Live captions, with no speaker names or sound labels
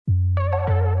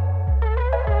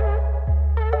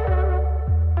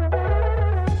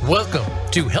Welcome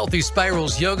to Healthy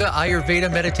Spirals Yoga Ayurveda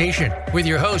Meditation with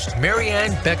your host,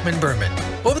 Marianne Beckman-Berman.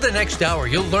 Over the next hour,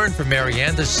 you'll learn from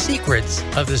Marianne the secrets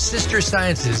of the sister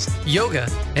sciences, yoga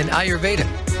and Ayurveda.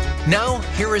 Now,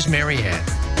 here is Marianne.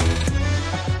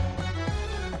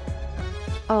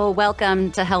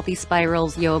 Welcome to Healthy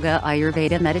Spirals Yoga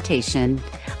Ayurveda Meditation.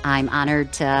 I'm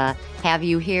honored to have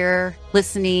you here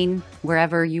listening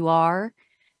wherever you are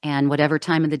and whatever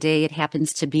time of the day it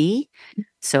happens to be.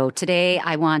 So today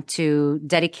I want to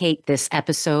dedicate this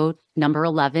episode, number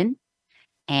 11,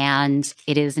 and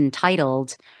it is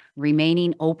entitled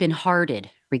Remaining Open-Hearted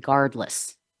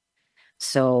Regardless.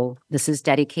 So this is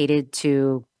dedicated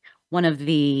to one of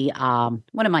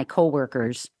my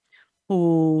coworkers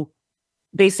who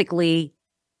basically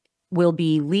will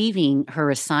be leaving her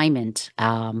assignment,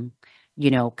 come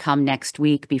next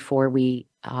week before we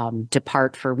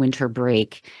depart for winter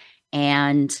break.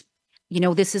 And,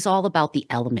 this is all about the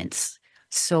elements.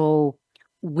 So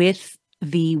with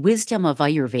the wisdom of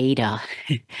Ayurveda,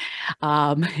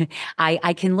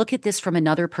 I can look at this from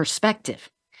another perspective.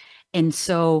 And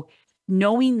so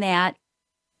knowing that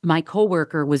my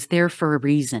coworker was there for a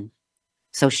reason.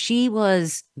 So she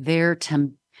was there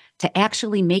to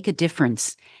actually make a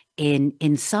difference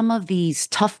in some of these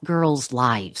tough girls'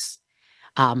 lives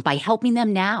by helping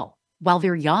them now while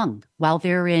they're young, while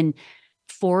they're in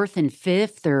fourth and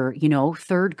fifth or,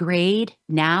 third grade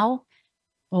now.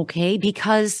 Okay.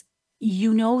 Because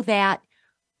you know that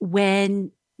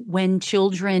when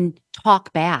children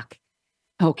talk back,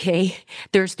 okay,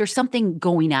 there's something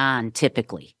going on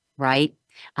typically, right?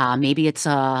 Maybe it's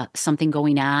something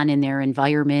going on in their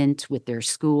environment with their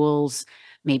schools.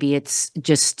 Maybe it's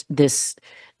just this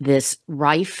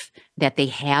rife that they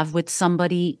have with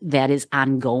somebody that is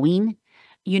ongoing,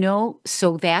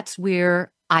 So that's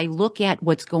where I look at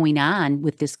what's going on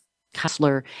with this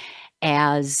counselor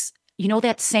as,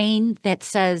 that saying that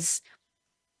says,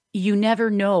 you never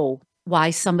know why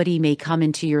somebody may come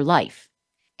into your life.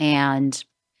 And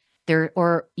it's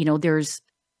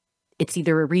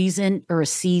either a reason or a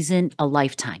season, a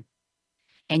lifetime.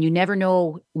 And you never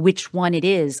know which one it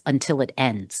is until it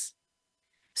ends.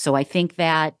 So I think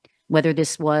that whether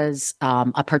this was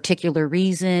a particular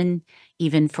reason,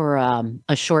 even for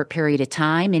a short period of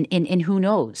time, and who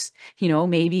knows,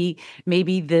 maybe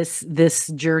this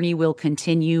journey will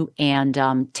continue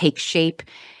and take shape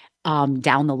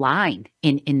down the line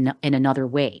in another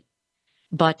way.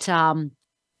 But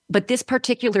this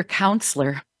particular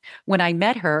counselor, when I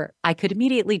met her, I could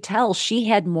immediately tell she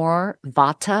had more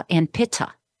Vata and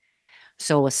Pitta.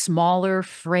 So a smaller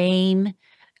frame,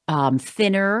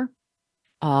 thinner.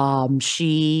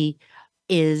 She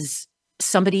is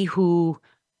somebody who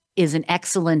is an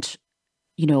excellent,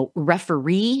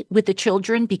 referee with the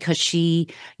children because she,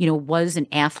 was an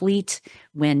athlete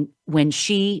when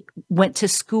she went to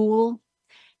school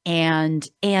and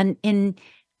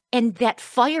that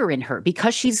fire in her,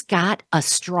 because she's got a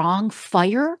strong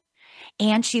fire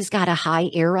and she's got a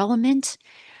high air element.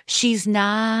 She's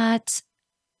not,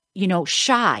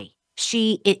 shy.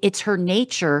 It's her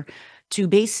nature to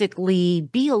basically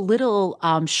be a little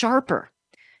sharper.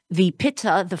 The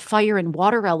Pitta, the fire and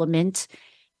water element,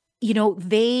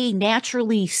 they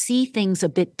naturally see things a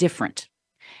bit different.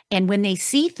 And when they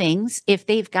see things, if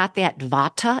they've got that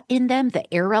Vata in them, the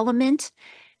air element,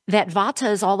 that Vata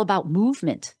is all about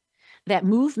movement. That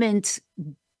movement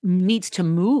needs to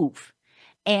move.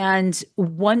 And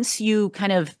once you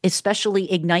kind of especially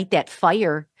ignite that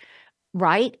fire,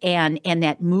 right, and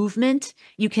that movement,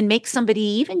 you can make somebody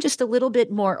even just a little bit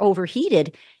more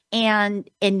overheated. And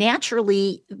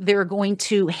naturally, they're going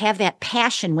to have that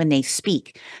passion when they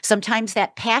speak. Sometimes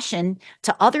that passion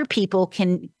to other people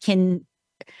can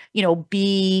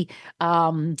be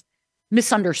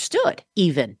misunderstood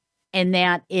even. And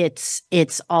that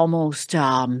it's almost,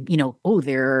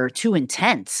 they're too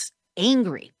intense,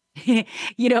 angry,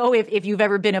 if you've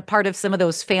ever been a part of some of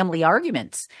those family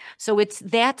arguments. So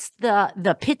that's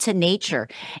the Pitta nature.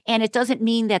 And it doesn't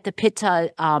mean that the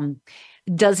Pitta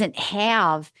doesn't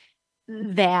have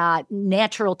that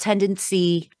natural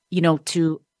tendency,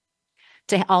 to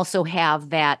also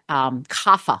have that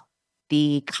Kapha.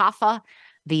 The Kapha,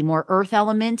 the more earth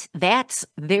element, that's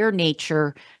their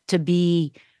nature to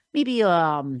be maybe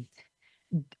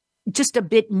just a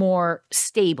bit more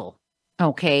stable.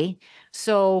 Okay.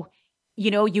 So,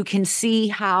 you can see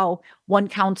how one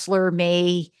counselor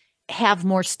may have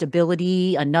more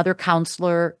stability. Another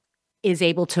counselor is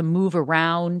able to move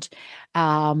around.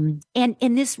 And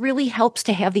this really helps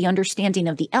to have the understanding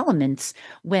of the elements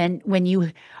when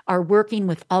you are working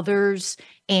with others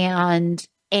and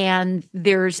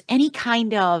there's any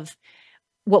kind of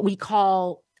what we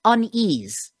call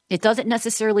unease It doesn't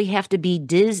necessarily have to be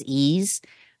dis-ease,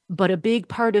 but a big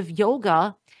part of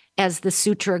yoga, as the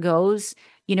sutra goes,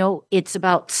 it's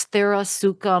about sthira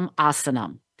sukham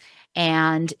asanam.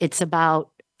 And it's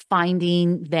about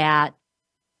finding that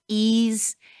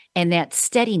ease and that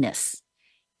steadiness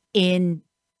in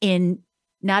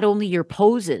not only your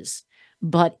poses,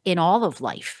 but in all of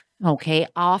life, okay,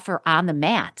 off or on the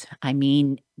mat. I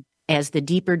mean, as the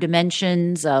deeper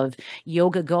dimensions of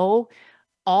yoga go,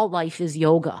 all life is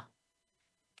yoga.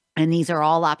 And these are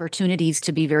all opportunities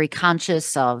to be very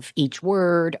conscious of each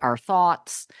word, our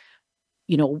thoughts,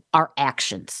 our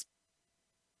actions.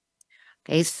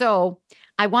 Okay, so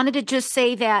I wanted to just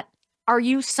say that, are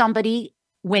you somebody,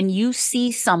 when you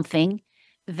see something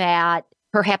that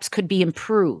perhaps could be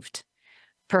improved,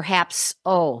 perhaps,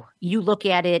 you look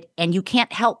at it and you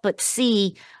can't help but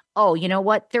see, you know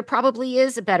what, there probably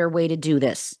is a better way to do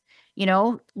this.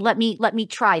 Let me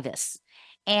try this.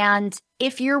 And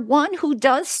if you're one who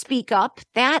does speak up,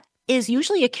 that is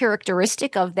usually a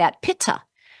characteristic of that pitta,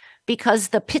 because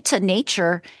the pitta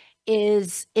nature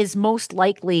is most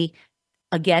likely,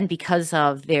 again, because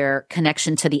of their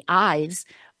connection to the eyes,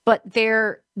 but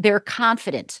they're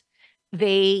confident.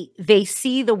 They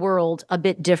see the world a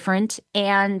bit different,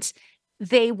 and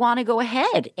they want to go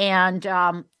ahead. And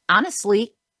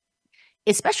honestly,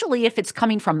 especially if it's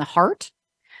coming from the heart,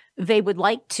 they would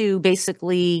like to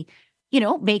basically,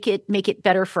 make it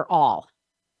better for all.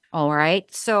 All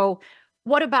right. So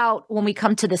what about when we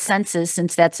come to the senses,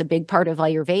 since that's a big part of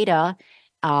Ayurveda,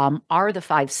 are the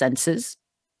five senses?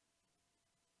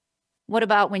 What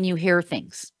about when you hear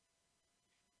things?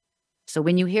 So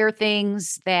when you hear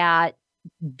things that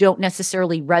don't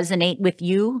necessarily resonate with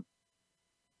you,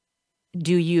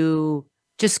 do you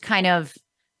just kind of,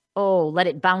 let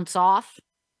it bounce off?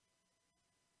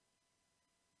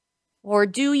 Or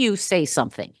do you say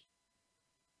something?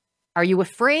 Are you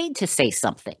afraid to say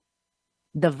something?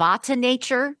 The vata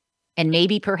nature, and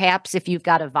maybe perhaps if you've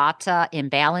got a vata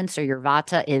imbalance or your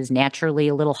vata is naturally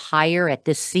a little higher at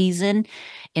this season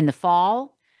in the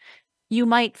fall, you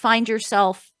might find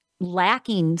yourself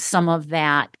lacking some of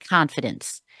that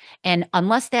confidence. And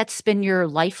unless that's been your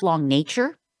lifelong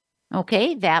nature,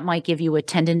 okay, that might give you a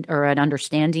tendon or an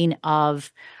understanding of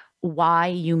why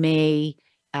you may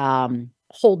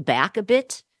hold back a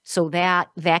bit, so that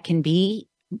can be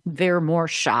they're more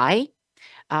shy.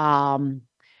 The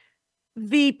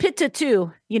pitta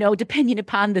too, depending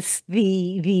upon the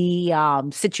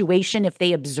situation, if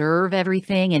they observe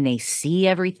everything and they see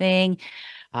everything,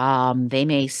 they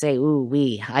may say,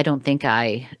 I don't think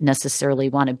I necessarily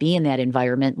want to be in that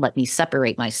environment. Let me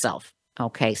separate myself.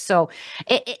 Okay. So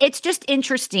it's just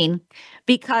interesting,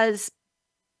 because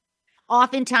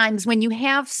oftentimes when you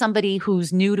have somebody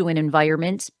who's new to an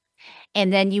environment,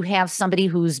 and then you have somebody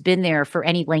who's been there for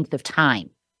any length of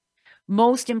time,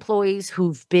 most employees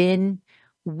who've been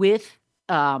with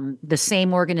the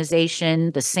same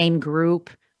organization, the same group,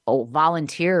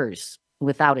 volunteers,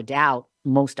 without a doubt,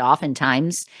 most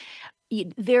oftentimes,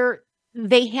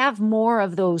 they have more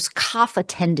of those kapha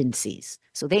tendencies.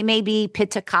 So they may be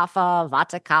pitta kapha,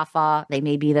 vata kapha, they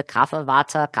may be the kapha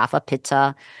vata, kapha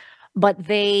pitta, but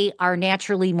they are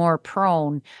naturally more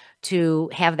prone to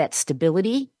have that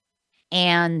stability,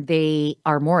 and they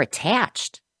are more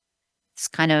attached. It's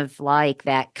kind of like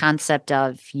that concept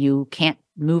of you can't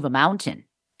move a mountain.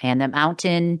 And the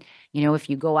mountain, if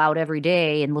you go out every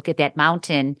day and look at that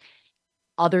mountain,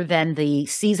 other than the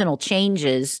seasonal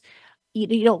changes,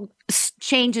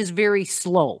 change is very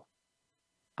slow.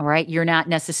 All right. You're not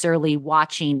necessarily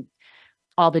watching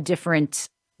all the different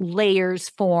layers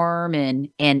form and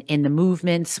in the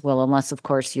movements. Well, unless, of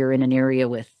course, you're in an area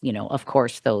with, of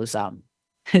course, those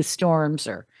storms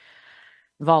or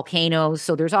volcanoes.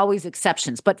 So there's always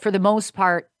exceptions. But for the most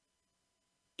part,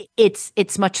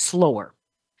 it's much slower.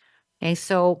 Okay.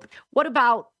 So what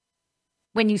about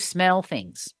when you smell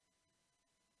things?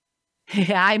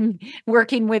 I'm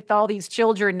working with all these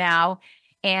children now,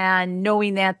 and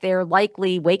knowing that they're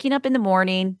likely waking up in the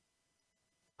morning,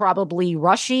 probably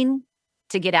rushing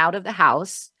to get out of the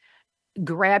house,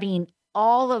 grabbing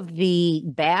all of the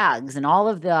bags and all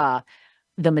of the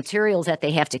materials that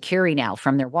they have to carry now,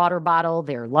 from their water bottle,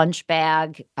 their lunch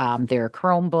bag, their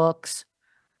Chromebooks.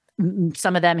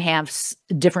 Some of them have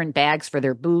different bags for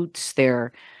their boots,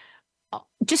 their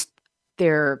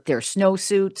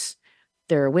snowsuits,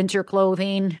 their winter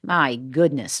clothing. My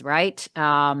goodness, right?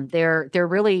 They're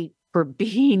really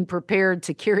being prepared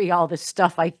to carry all this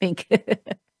stuff, I think,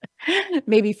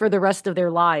 maybe for the rest of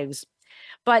their lives.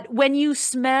 But when you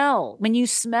smell,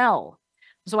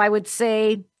 so I would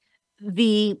say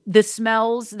the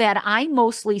smells that I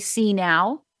mostly see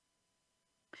now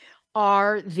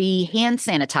are the hand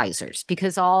sanitizers,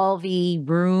 because all the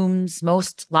rooms, a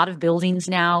lot of buildings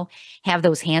now have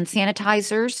those hand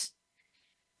sanitizers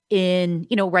in,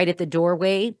 right at the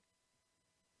doorway.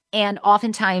 And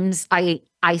oftentimes I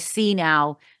see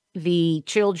now the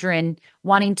children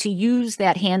wanting to use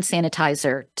that hand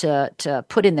sanitizer to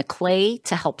put in the clay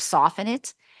to help soften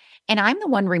it. And I'm the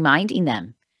one reminding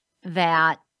them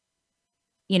that,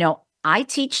 I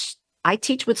teach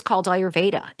what's called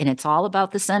Ayurveda, and it's all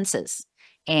about the senses.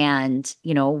 And,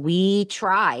 we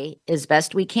try as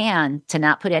best we can to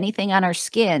not put anything on our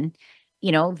skin,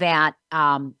 that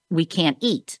we can't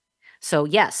eat. So,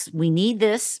 yes, we need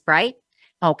this, right?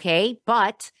 Okay.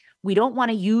 But we don't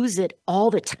want to use it all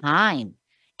the time.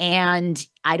 And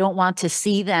I don't want to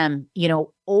see them,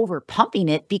 over pumping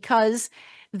it, because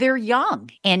they're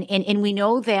young. And we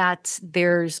know that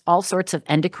there's all sorts of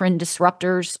endocrine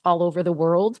disruptors all over the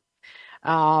world.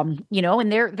 And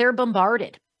they're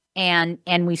bombarded. And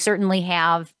we certainly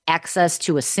have access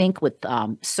to a sink with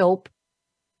soap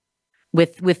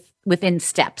within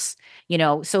steps,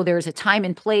 so there's a time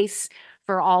and place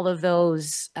for all of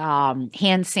those hand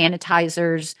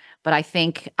sanitizers. But I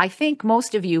think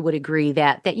most of you would agree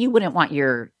that you wouldn't want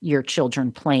your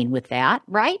children playing with that,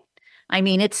 right? I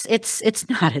mean, it's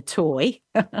not a toy.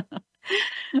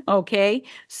 Okay.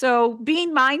 So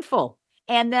being mindful.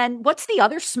 And then what's the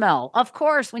other smell? Of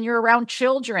course, when you're around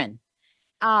children,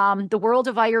 the world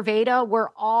of Ayurveda, we're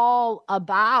all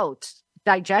about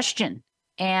digestion.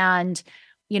 And,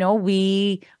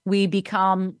 we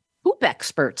become poop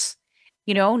experts,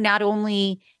 not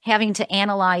only having to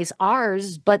analyze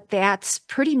ours, but that's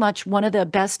pretty much one of the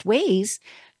best ways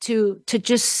to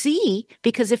just see,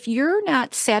 because if you're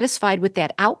not satisfied with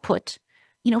that output,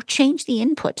 change the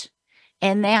input.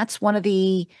 And that's one of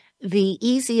the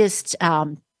easiest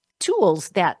tools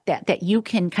that you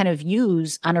can kind of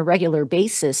use on a regular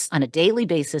basis, on a daily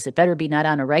basis. It better be not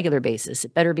on a regular basis.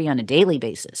 It better be on a daily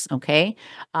basis. Okay.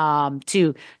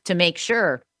 To make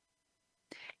sure,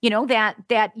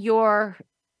 that you're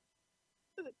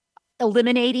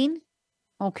eliminating,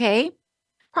 okay,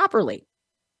 properly.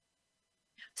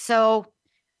 So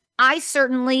I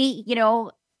certainly,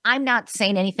 I'm not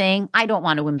saying anything. I don't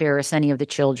want to embarrass any of the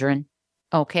children.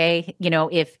 Okay.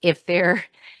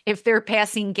 If they're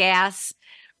passing gas,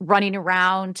 running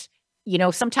around,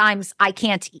 sometimes I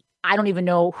don't even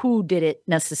know who did it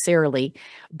necessarily,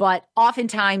 but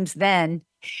oftentimes then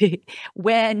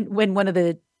when one of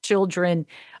the children,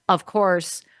 of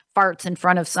course, farts in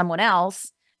front of someone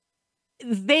else,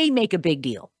 they make a big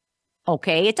deal.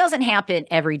 Okay. It doesn't happen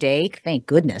every day, thank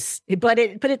goodness, but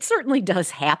it certainly does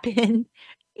happen.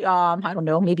 I don't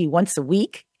know, maybe once a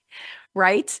week.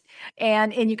 Right.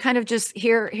 And you kind of just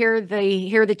hear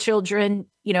the children,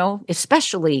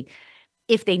 especially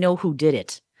if they know who did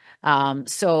it.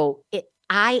 So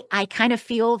I kind of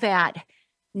feel that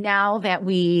now that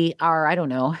we are, I don't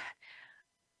know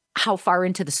how far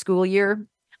into the school year,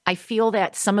 I feel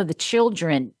that some of the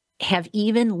children have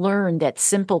even learned that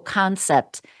simple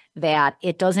concept that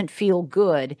it doesn't feel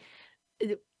good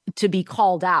to be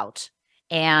called out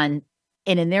and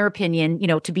in their opinion,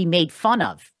 to be made fun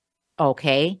of.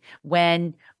 Okay.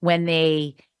 When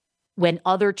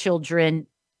other children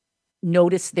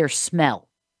notice their smell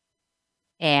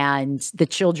and the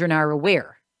children are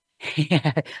aware.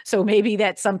 So maybe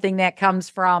that's something that comes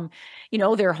from,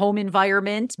 their home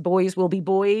environment. Boys will be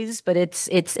boys, but it's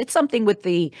something with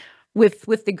the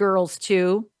girls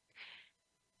too.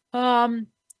 And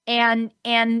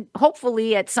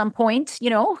hopefully at some point,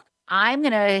 I'm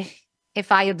going to, if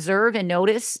I observe and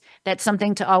notice, that's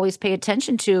something to always pay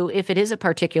attention to if it is a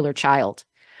particular child,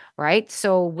 right?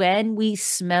 So when we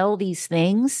smell these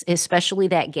things, especially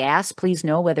that gas, please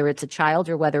know whether it's a child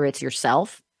or whether it's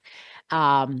yourself,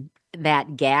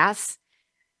 that gas,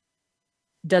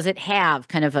 does it have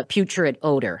kind of a putrid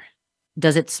odor?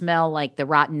 Does it smell like the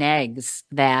rotten eggs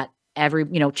that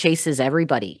chases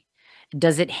everybody?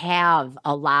 Does it have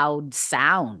a loud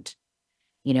sound?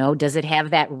 Does it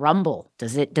have that rumble?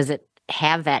 Does it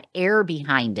have that air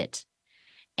behind it?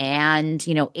 And,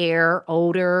 air,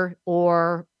 odor,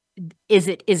 or is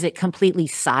it completely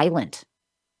silent?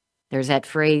 There's that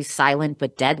phrase, silent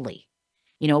but deadly.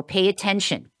 Pay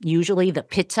attention. Usually the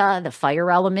pitta, the fire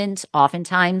element,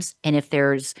 oftentimes, and if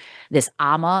there's this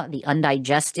ama, the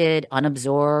undigested,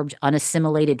 unabsorbed,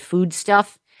 unassimilated food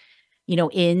stuff,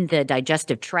 in the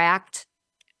digestive tract,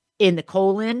 in the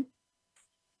colon,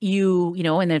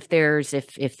 and if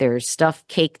there's stuff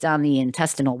caked on the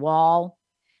intestinal wall,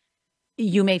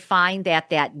 you may find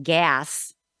that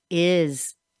gas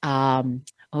is,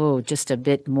 just a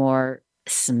bit more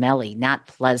smelly, not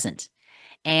pleasant.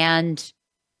 And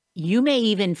you may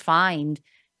even find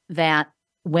that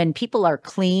when people are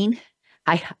clean,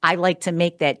 I like to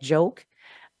make that joke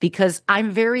because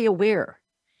I'm very aware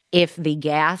if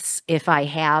I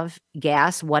have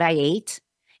gas, what I ate,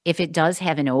 if it does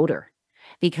have an odor.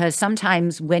 Because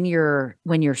sometimes when your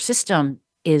system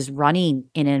is running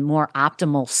in a more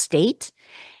optimal state,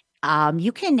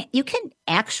 you can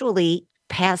actually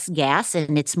pass gas,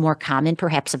 and it's more common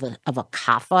perhaps of a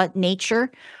kapha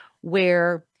nature,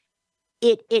 where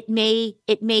it may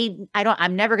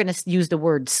I'm never going to use the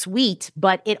word sweet,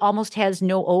 but it almost has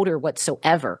no odor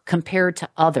whatsoever compared to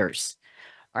others.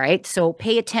 All right. So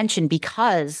pay attention,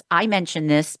 because I mentioned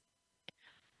this,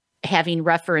 having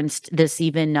referenced this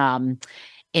even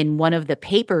in one of the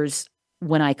papers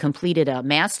when I completed a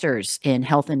master's in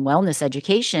health and wellness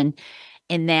education,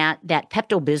 in that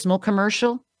Pepto-Bismol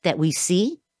commercial that we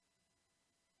see,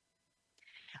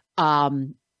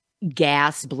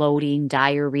 gas, bloating,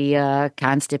 diarrhea,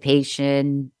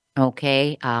 constipation.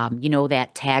 Okay.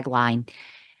 That tagline.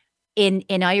 In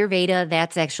Ayurveda,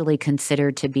 that's actually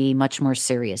considered to be much more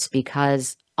serious,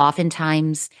 because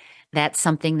oftentimes that's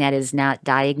something that is not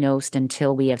diagnosed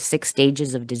until we have 6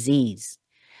 stages of disease,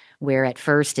 where at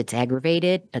first it's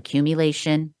aggravated,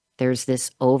 accumulation, there's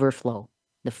this overflow.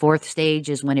 The 4th stage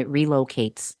is when it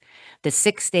relocates. The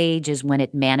 6th stage is when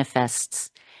it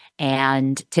manifests.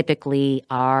 And typically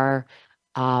our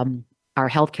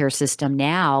healthcare system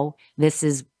now, this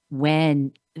is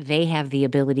when they have the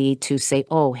ability to say,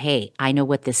 oh, hey, I know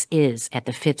what this is at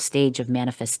the 5th stage of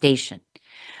manifestation.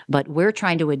 But we're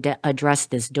trying to address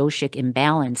this doshic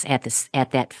imbalance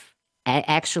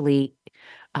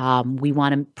we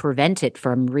want to prevent it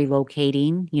from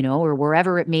relocating, or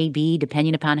wherever it may be,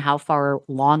 depending upon how far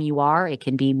along you are. It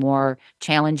can be more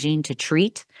challenging to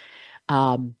treat.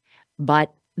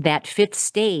 But that 5th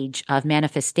stage of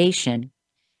manifestation,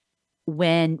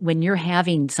 when you're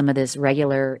having some of this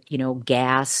regular,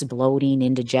 gas, bloating,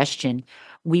 indigestion,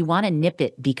 we want to nip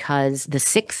it, because the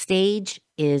 6th stage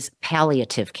is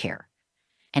palliative care.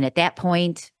 And at that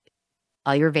point,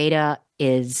 Ayurveda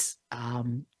is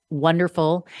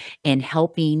wonderful in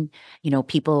helping,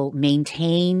 people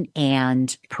maintain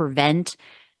and prevent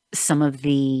some of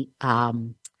the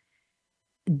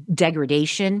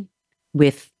degradation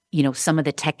with, some of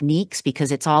the techniques,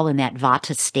 because it's all in that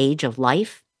Vata stage of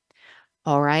life.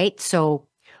 All right. So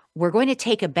we're going to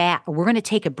take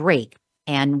a break.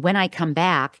 And when I come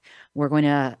back, we're going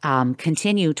to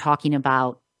continue talking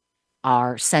about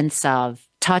our sense of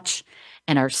touch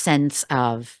and our sense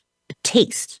of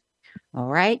taste. All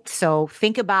right. So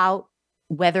think about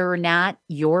whether or not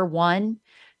you're one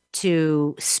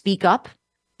to speak up,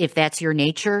 if that's your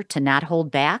nature, to not hold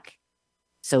back.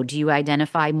 So do you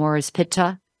identify more as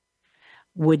Pitta?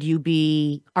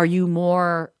 Are you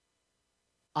more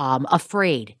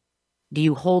afraid? Do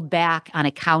you hold back on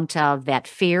account of that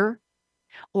fear?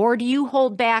 Or do you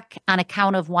hold back on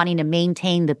account of wanting to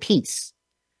maintain the peace?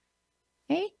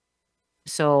 Okay.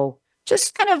 So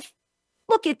just kind of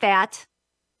look at that.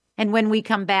 And when we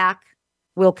come back,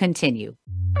 we'll continue.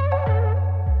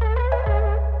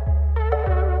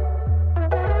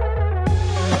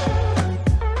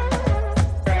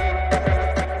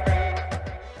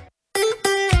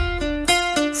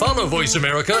 Follow Voice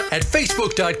America at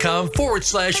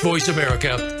Facebook.com/Voice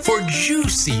America for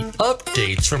juicy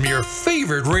updates from your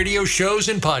favorite radio shows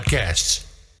and podcasts.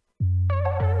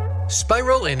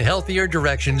 Spiral in healthier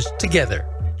directions together.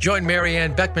 Join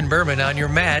Marianne Beckman-Berman on your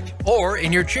mat or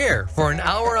in your chair for an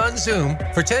hour on Zoom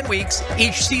for 10 weeks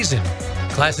each season.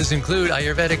 Classes include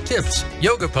Ayurvedic tips,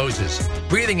 yoga poses,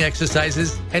 breathing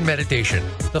exercises, and meditation.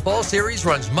 The fall series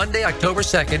runs Monday, October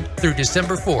 2nd through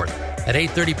December 4th at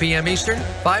 8:30 p.m. Eastern,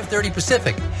 5:30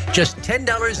 Pacific. Just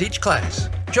 $10 each class.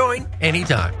 Join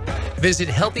anytime. Visit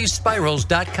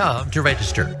HealthySpirals.com to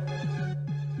register.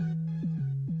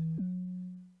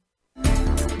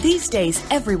 These days,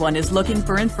 everyone is looking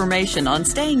for information on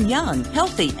staying young,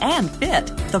 healthy, and fit.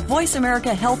 The Voice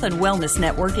America Health and Wellness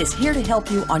Network is here to help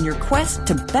you on your quest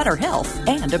to better health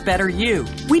and a better you.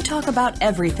 We talk about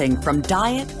everything from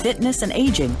diet, fitness, and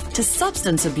aging to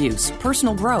substance abuse,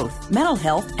 personal growth, mental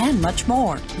health, and much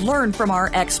more. Learn from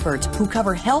our experts who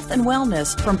cover health and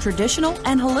wellness from traditional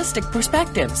and holistic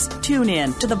perspectives. Tune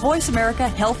in to the Voice America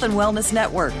Health and Wellness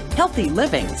Network. Healthy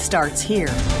living starts here.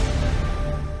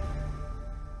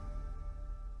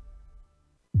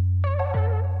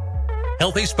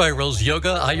 Healthy Spirals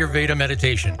Yoga Ayurveda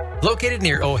Meditation, located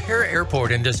near O'Hare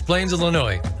Airport in Des Plaines,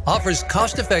 Illinois, offers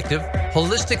cost-effective,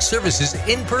 holistic services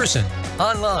in person,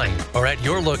 online, or at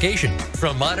your location.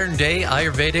 From modern-day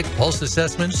Ayurvedic pulse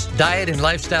assessments, diet and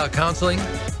lifestyle counseling,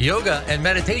 yoga and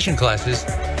meditation classes,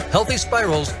 Healthy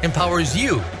Spirals empowers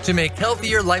you to make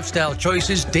healthier lifestyle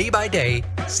choices day by day,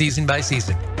 season by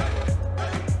season.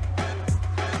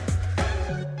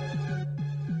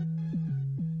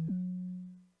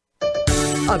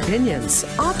 Opinions,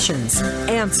 options,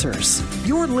 answers.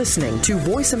 You're listening to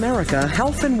Voice America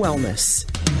Health and Wellness.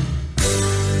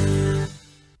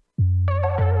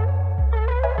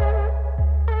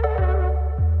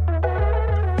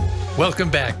 Welcome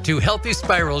back to Healthy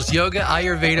Spirals Yoga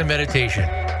Ayurveda Meditation.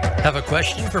 Have a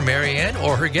question for Marianne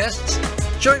or her guests?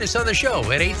 Join us on the show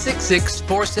at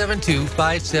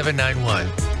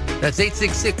 866-472-5791. That's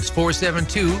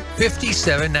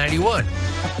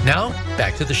 866-472-5791. Now,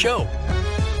 back to the show.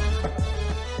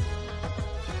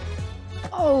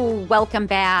 Oh, welcome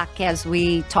back as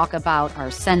we talk about our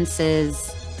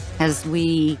senses, as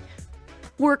we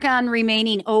work on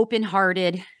remaining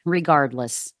open-hearted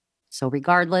regardless. So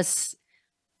regardless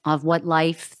of what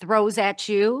life throws at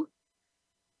you,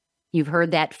 you've heard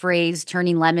that phrase,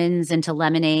 turning lemons into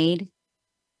lemonade.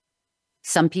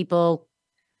 Some people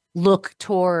look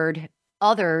toward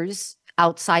others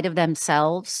outside of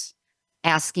themselves,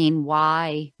 asking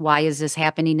why is this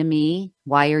happening to me?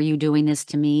 Why are you doing this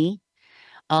to me?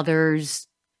 Others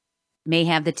may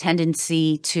have the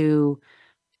tendency to,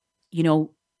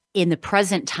 in the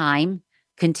present time,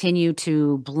 continue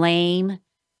to blame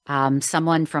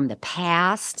someone from the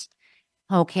past.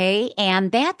 Okay.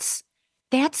 And that's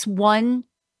one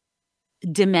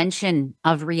dimension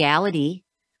of reality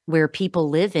where people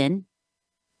live in.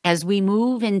 As we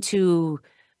move into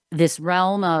this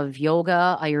realm of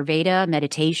yoga, Ayurveda,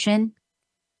 meditation,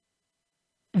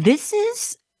 this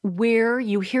is where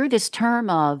you hear this term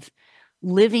of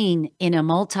living in a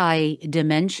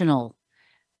multi-dimensional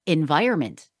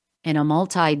environment, in a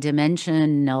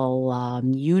multi-dimensional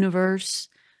universe.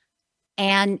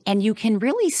 And you can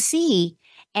really see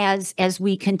as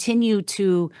we continue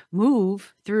to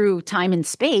move through time and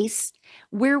space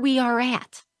where we are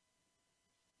at.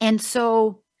 And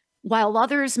so while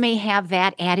others may have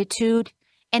that attitude,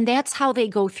 and that's how they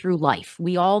go through life.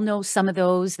 We all know some of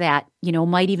those that,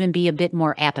 might even be a bit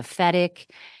more apathetic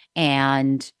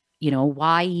and,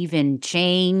 why even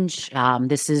change?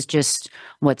 This is just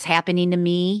what's happening to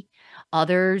me.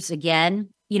 Others, again,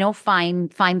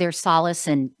 find their solace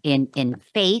in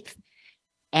faith,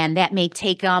 and that may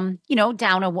take them,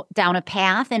 down a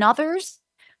path. And others,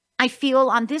 I feel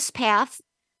on this path,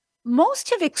 most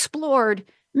have explored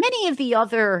many of the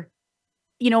other,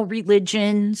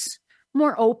 religions,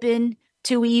 more open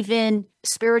to even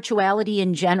spirituality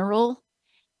in general,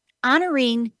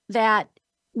 honoring that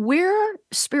we're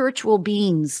spiritual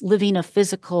beings living in a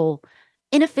physical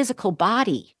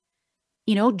body,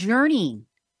 journeying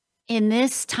in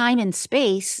this time and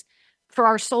space for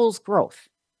our soul's growth.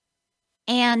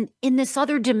 And in this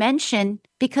other dimension,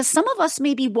 because some of us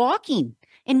may be walking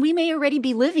and we may already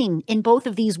be living in both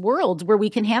of these worlds where we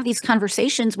can have these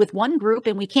conversations with one group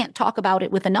and we can't talk about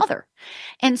it with another.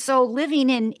 And so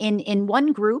living in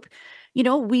one group,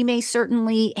 we may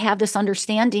certainly have this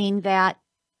understanding that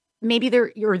maybe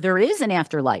there is an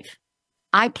afterlife.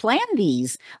 I plan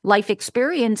these life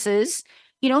experiences,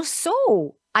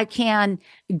 so I can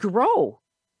grow.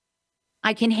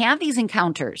 I can have these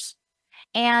encounters.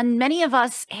 And many of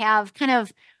us have kind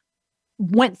of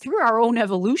went through our own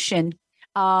evolution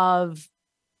of,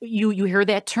 you hear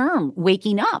that term,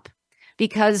 waking up,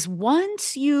 because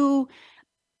once you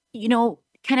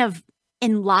kind of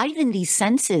enliven these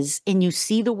senses and you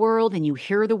see the world and you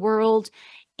hear the world,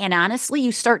 and honestly,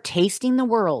 you start tasting the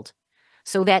world.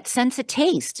 So that sense of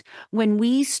taste, when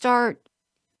we start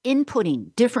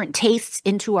inputting different tastes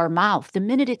into our mouth, the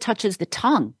minute it touches the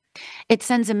tongue, it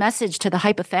sends a message to the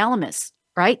hypothalamus,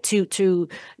 right? To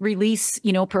release,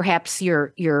 perhaps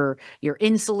your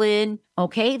insulin.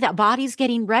 Okay. That body's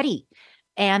getting ready.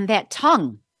 And that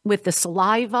tongue with the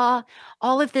saliva,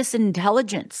 all of this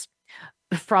intelligence.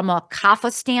 From a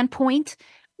kapha standpoint,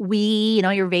 we,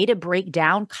 Ayurveda break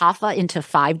down kapha into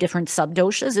 5 different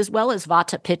subdoshas as well as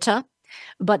vata pitta.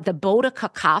 But the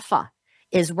bodhika kapha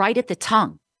is right at the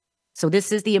tongue. So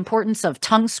this is the importance of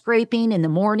tongue scraping in the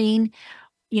morning.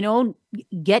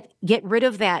 Get rid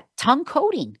of that tongue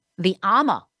coating, the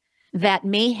ama, that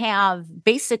may have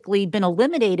basically been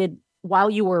eliminated while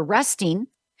you were resting,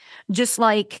 just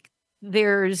like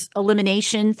there's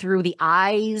elimination through the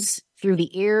eyes, through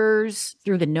the ears,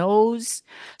 through the nose.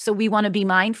 So we want to be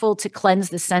mindful to cleanse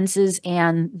the senses,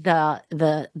 and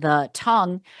the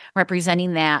tongue,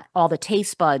 representing that all the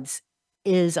taste buds,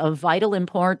 is of vital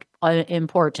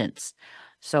importance.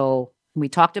 So we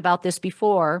talked about this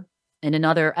before in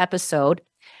another episode,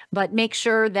 but make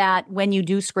sure that when you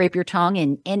do scrape your tongue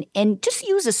and just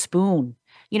use a spoon.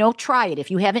 Try it.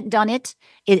 If you haven't done it,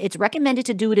 it's recommended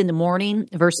to do it in the morning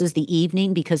versus the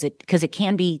evening because it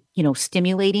can be,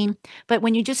 stimulating. But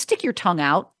when you just stick your tongue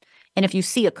out, and if you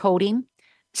see a coating,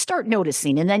 start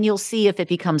noticing, and then you'll see if it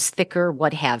becomes thicker,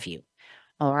 what have you.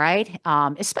 All right.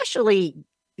 Especially,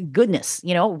 goodness,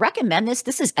 recommend this.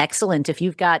 This is excellent. If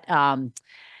you've got,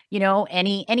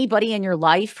 anybody in your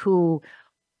life who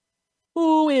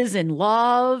is in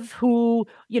love, who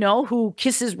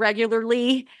kisses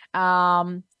regularly.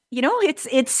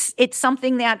 It's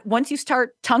something that once you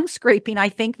start tongue scraping, I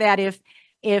think that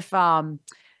if some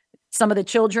of the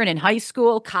children in high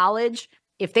school, college,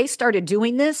 if they started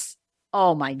doing this,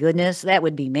 oh my goodness, that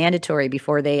would be mandatory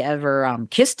before they ever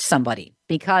kissed somebody.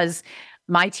 Because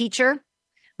my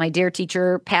dear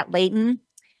teacher, Pat Layton,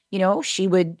 she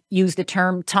would use the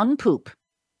term tongue poop.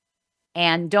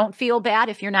 And don't feel bad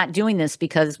if you're not doing this,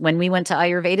 because when I went to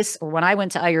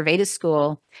Ayurveda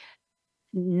school,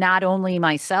 not only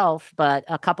myself, but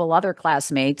a couple other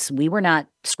classmates, we were not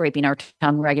scraping our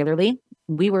tongue regularly.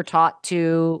 We were taught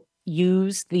to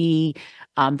use the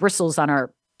bristles on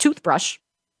our toothbrush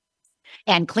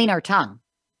and clean our tongue.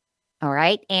 All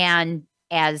right. And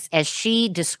as she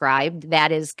described,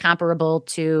 that is comparable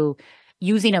to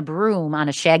using a broom on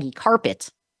a shaggy carpet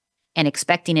and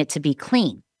expecting it to be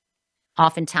clean.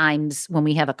 Oftentimes when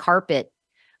we have a carpet,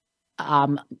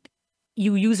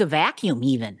 you use a vacuum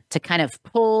even to kind of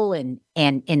pull and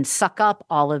suck up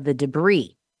all of the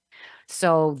debris.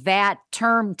 So that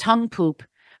term tongue poop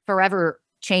forever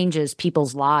changes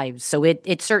people's lives. So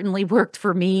it certainly worked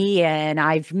for me.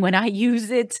 And when I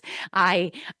use it,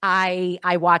 I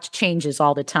watch changes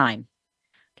all the time.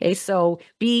 Okay. So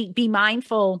be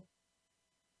mindful.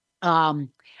 I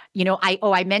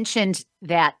mentioned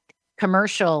that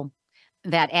commercial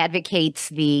that advocates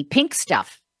the pink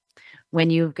stuff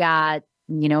when you've got,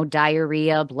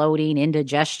 diarrhea, bloating,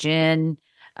 indigestion.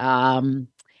 And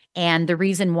the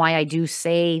reason why I do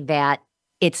say that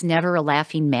it's never a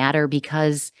laughing matter,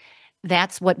 because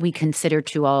that's what we consider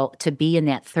to be in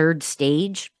that third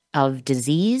stage of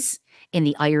disease in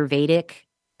the Ayurvedic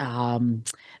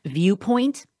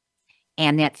viewpoint.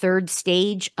 And that third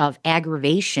stage of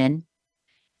aggravation,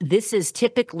 this is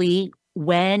typically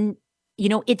when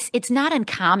it's not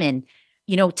uncommon,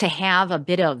 to have a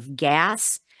bit of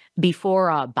gas before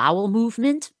a bowel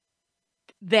movement.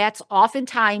 That's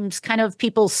oftentimes kind of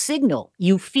people's signal.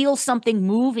 You feel something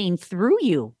moving through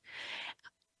you.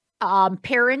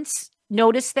 Parents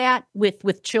notice that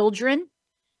with children.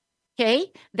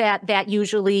 Okay, that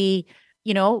usually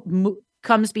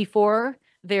comes before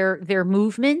their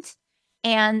movement,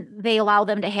 and they allow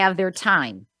them to have their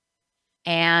time.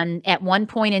 And at one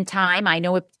point in time, I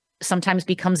know it sometimes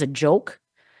becomes a joke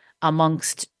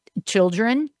amongst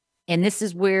children. And this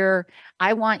is where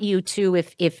I want you to,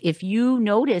 if you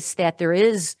notice that there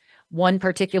is one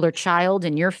particular child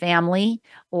in your family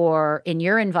or in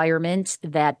your environment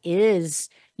that is,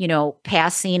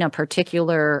 passing a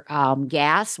particular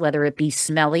gas, whether it be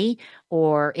smelly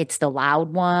or it's the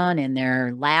loud one and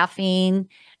they're laughing,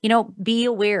 be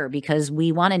aware, because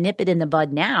we want to nip it in the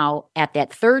bud now at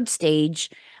that third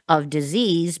stage of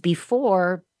disease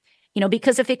before,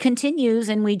 because if it continues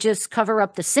and we just cover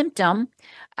up the symptom,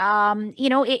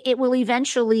 it will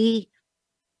eventually,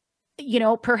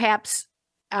 perhaps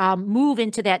move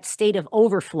into that state of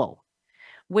overflow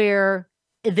where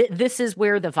this is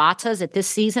where the vatas at this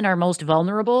season are most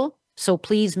vulnerable. So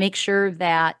please make sure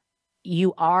that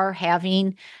you are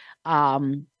having a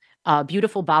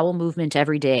beautiful bowel movement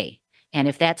every day. And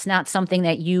if that's not something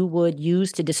that you would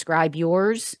use to describe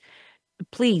yours,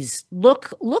 please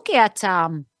look at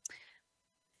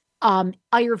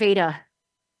Ayurveda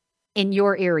in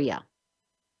your area.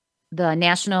 The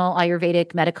National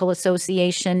Ayurvedic Medical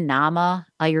Association, NAMA,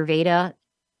 Ayurveda.org,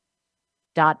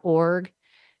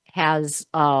 has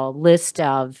a list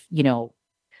of,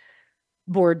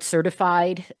 board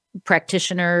certified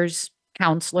practitioners,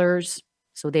 counselors.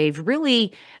 So they've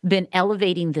really been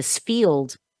elevating this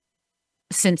field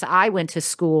since I went to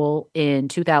school in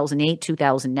 2008,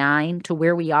 2009 to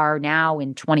where we are now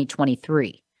in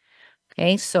 2023.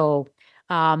 Okay, so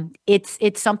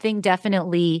it's something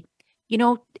definitely,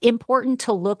 important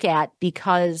to look at,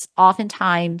 because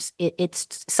oftentimes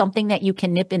it's something that you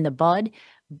can nip in the bud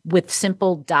with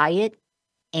simple diet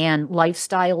and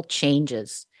lifestyle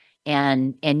changes.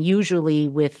 and usually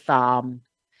with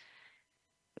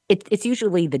it's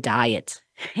usually the diet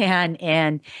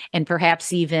and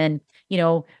perhaps even,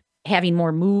 having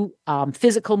more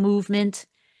physical movement,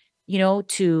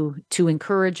 to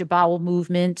encourage a bowel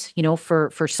movement,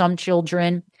 for some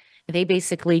children. They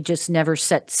basically just never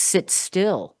sit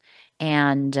still.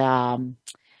 And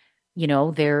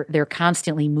they're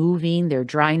constantly moving, they're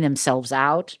drying themselves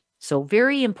out. So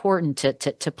very important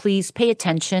to please pay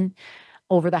attention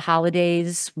over the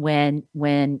holidays when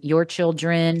your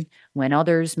children, when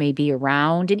others may be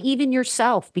around, and even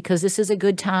yourself, because this is a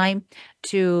good time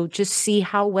to just see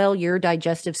how well your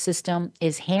digestive system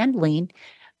is handling,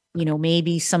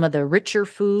 maybe some of the richer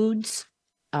foods,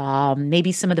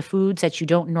 maybe some of the foods that you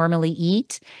don't normally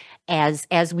eat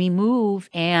as we move.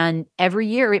 And every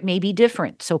year it may be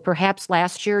different. So perhaps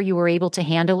last year you were able to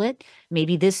handle it.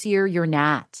 Maybe this year you're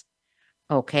not.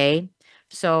 Okay.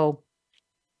 So,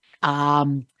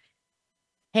 and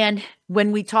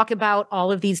when we talk about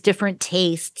all of these different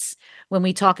tastes, when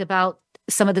we talk about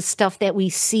some of the stuff that we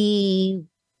see,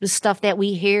 the stuff that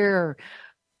we hear,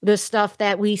 the stuff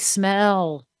that we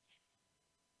smell,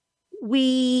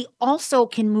 we also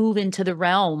can move into the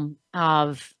realm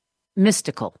of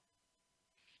mystical.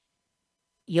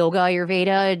 Yoga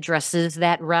Ayurveda addresses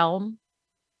that realm.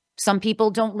 Some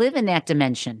people don't live in that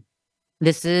dimension.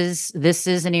 This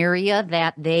is an area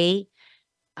that they,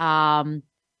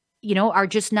 are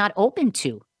just not open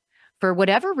to for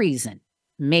whatever reason.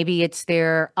 Maybe it's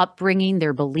their upbringing,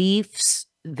 their beliefs,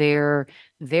 their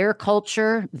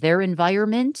culture, their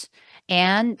environment,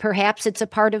 and perhaps it's a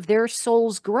part of their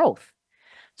soul's growth.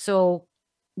 So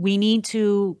we need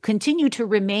to continue to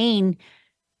remain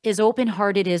as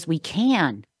open-hearted as we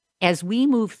can as we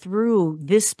move through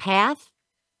this path.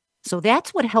 So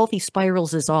that's what Healthy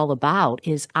Spirals is all about,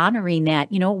 is honoring that,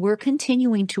 we're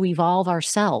continuing to evolve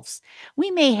ourselves. We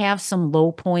may have some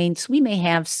low points. We may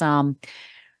have some,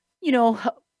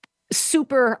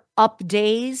 super up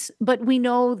days, but we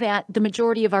know that the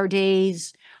majority of our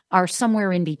days are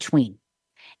somewhere in between.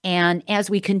 And as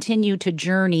we continue to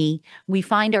journey, we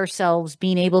find ourselves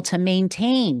being able to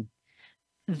maintain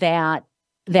that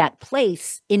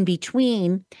place in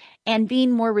between and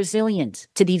being more resilient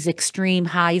to these extreme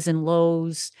highs and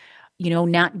lows,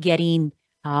 not getting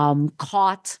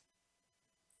caught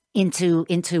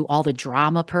into all the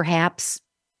drama, perhaps.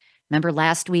 Remember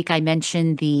last week I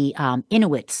mentioned the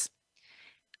Inuits,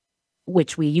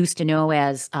 which we used to know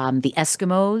as the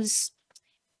Eskimos.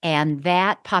 And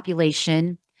that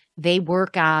population, they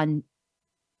work on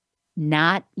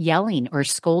not yelling or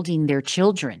scolding their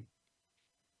children,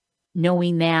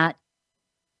 knowing that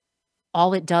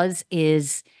all it does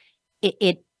is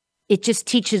it just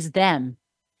teaches them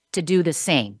to do the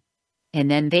same.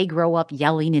 And then they grow up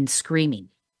yelling and screaming.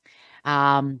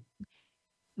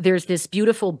 There's this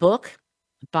beautiful book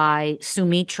by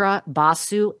Sumitra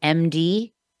Basu,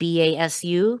 MD,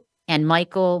 BASU, and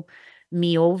Michael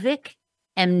Miovic,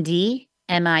 MD,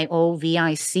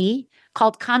 MIOVIC,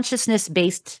 called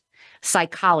Consciousness-Based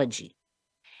Psychology.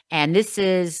 And this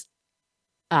is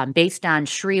based on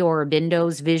Sri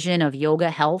Aurobindo's vision of yoga,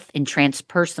 health, and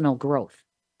transpersonal growth.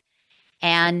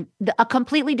 And a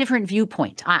completely different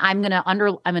viewpoint. I'm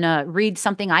gonna read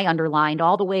something I underlined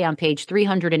all the way on page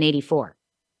 384.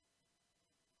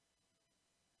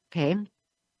 Okay.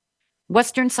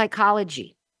 Western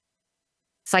psychology,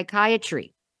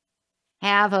 psychiatry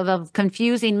have of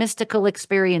confusing mystical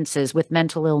experiences with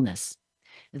mental illness,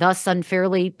 thus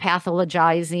unfairly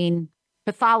pathologizing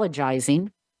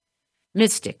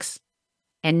mystics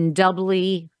and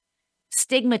doubly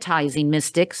stigmatizing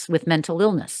mystics with mental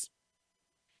illness.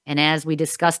 And as we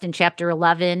discussed in chapter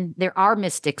 11, there are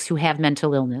mystics who have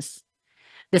mental illness.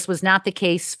 This was not the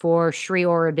case for Sri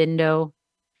Aurobindo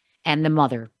and the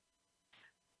mother.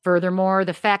 Furthermore,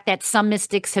 the fact that some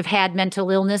mystics have had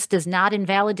mental illness does not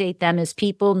invalidate them as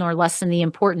people, nor lessen the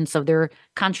importance of their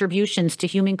contributions to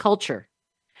human culture.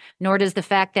 Nor does the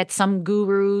fact that some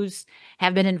gurus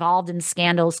have been involved in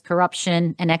scandals,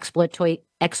 corruption, and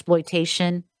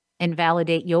exploitation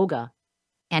invalidate yoga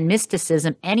and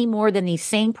mysticism any more than these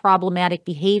same problematic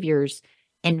behaviors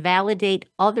invalidate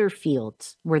other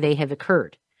fields where they have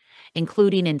occurred,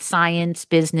 including in science,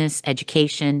 business,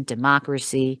 education,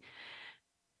 democracy,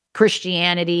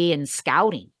 Christianity, and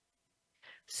scouting.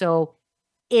 So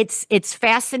it's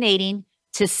fascinating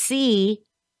to see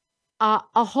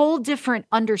a whole different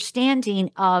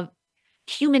understanding of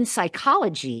human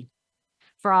psychology,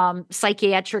 from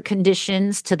psychiatric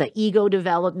conditions to the ego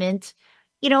development,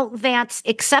 that's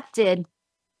accepted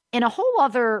in a whole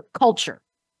other culture.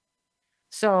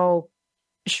 So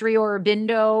Sri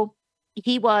Aurobindo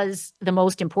he was the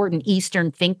most important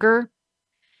Eastern thinker,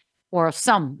 or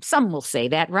some will say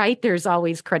that, right? There's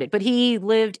always credit, but he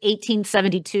lived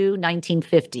 1872,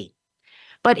 1950.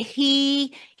 But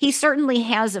he certainly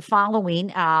has a following.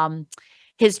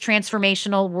 His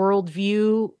transformational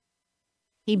worldview,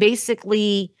 he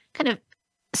basically kind of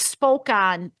spoke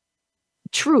on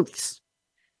truths,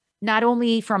 not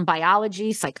only from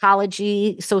biology,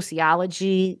 psychology,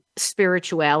 sociology,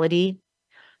 spirituality.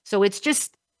 So it's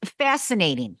just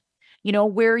fascinating,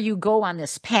 where you go on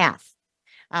this path.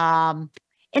 And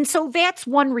so that's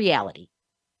one reality.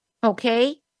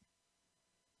 Okay.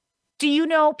 Do you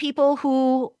know people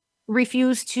who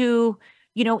refuse to,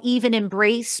 even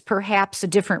embrace perhaps a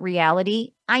different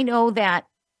reality? I know that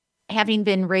having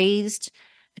been raised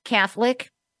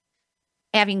Catholic,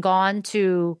 having gone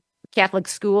to Catholic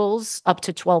schools up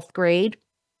to 12th grade,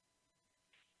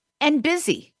 and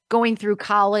busy going through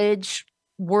college,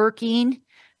 working,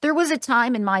 there was a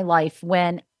time in my life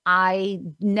when I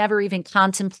never even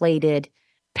contemplated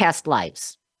past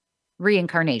lives,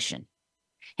 reincarnation.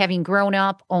 Having grown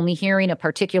up only hearing a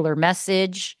particular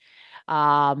message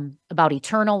about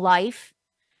eternal life,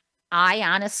 I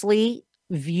honestly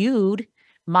viewed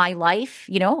my life,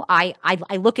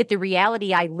 I look at the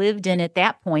reality I lived in at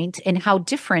that point and how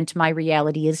different my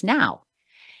reality is now.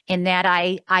 And that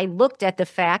I looked at the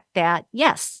fact that,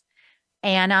 yes,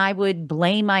 and I would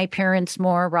blame my parents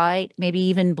more, right? Maybe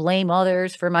even blame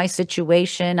others for my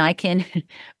situation. I can,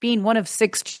 being one of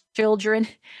 6 children,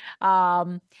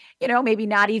 maybe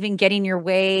not even getting your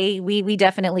way. We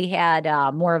definitely had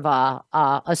more of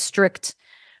a strict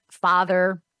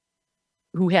father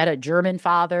who had a German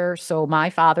father. So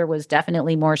my father was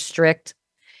definitely more strict.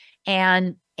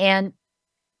 And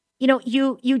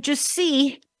you just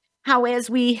see how as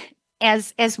we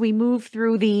move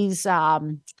through these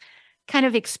kind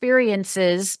of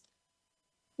experiences,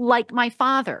 like my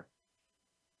father,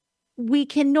 we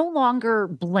can no longer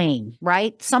blame,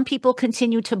 right? Some people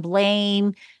continue to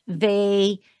blame.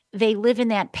 They live in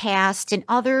that past, and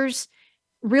others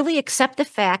really accept the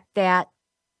fact that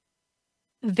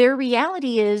their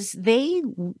reality is they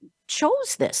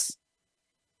chose this,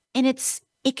 and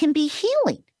it can be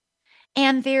healing.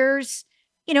 And there's,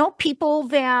 people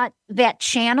that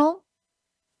channel,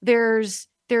 there's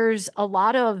a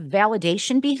lot of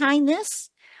validation behind this,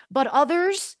 but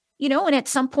others, and at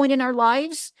some point in our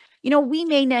lives, we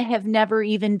may have never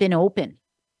even been open.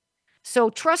 So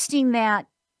trusting that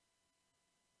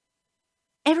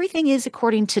everything is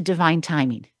according to divine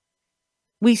timing.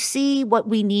 We see what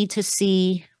we need to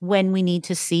see when we need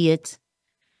to see it.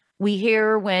 We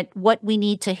hear what we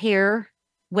need to hear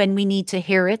when we need to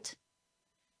hear it.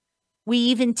 We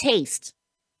even taste.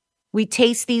 We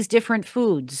taste these different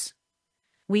foods.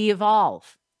 We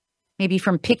evolve, maybe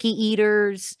from picky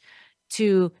eaters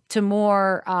to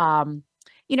more,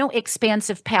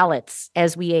 expansive palates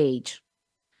as we age.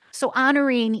 So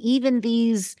honoring even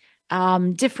these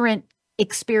different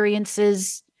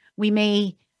experiences, we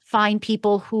may find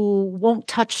people who won't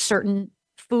touch certain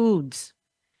foods.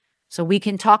 So we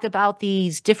can talk about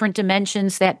these different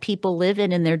dimensions that people live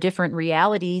in their different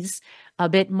realities a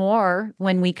bit more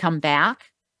when we come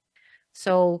back.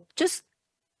 So just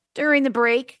during the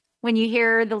break, when you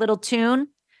hear the little tune,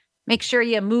 make sure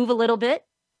you move a little bit,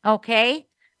 okay?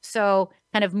 So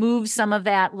kind of move some of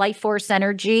that life force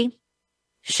energy.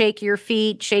 Shake your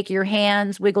feet, shake your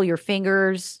hands, wiggle your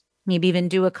fingers, maybe even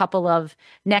do a couple of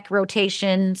neck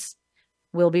rotations.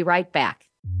 We'll be right back.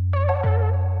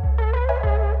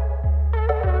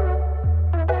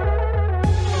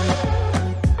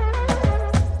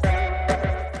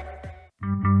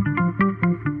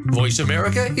 Voice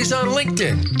America is on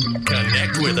LinkedIn.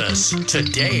 Connect with us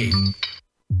today.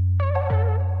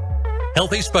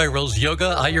 Healthy Spirals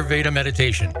Yoga Ayurveda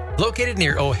Meditation, located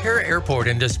near O'Hare Airport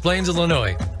in Des Plaines,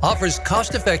 Illinois, offers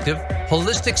cost-effective,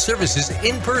 holistic services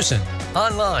in person,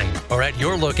 online, or at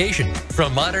your location.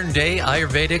 From modern-day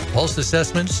Ayurvedic pulse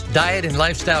assessments, diet and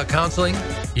lifestyle counseling,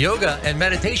 yoga and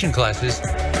meditation classes,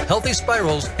 Healthy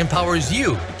Spirals empowers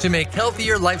you to make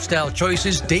healthier lifestyle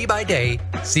choices day by day,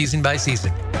 season by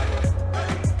season.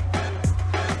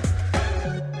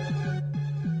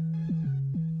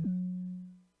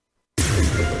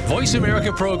 Voice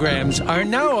America programs are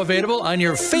now available on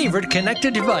your favorite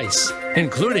connected device,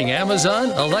 including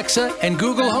Amazon, Alexa, and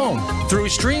Google Home. Through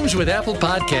streams with Apple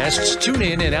Podcasts,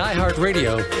 TuneIn, and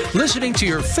iHeartRadio, listening to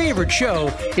your favorite show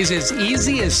is as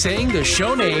easy as saying the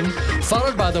show name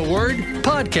followed by the word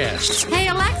podcast. Hey,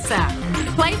 Alexa,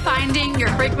 play Finding Your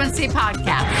Frequency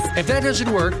podcast. If that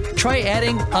doesn't work, try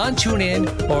adding on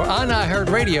TuneIn or on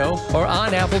iHeartRadio or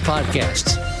on Apple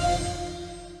Podcasts.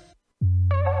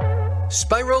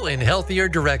 Spiral in healthier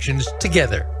directions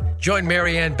together. Join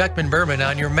Marianne Beckman Berman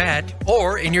on your mat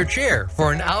or in your chair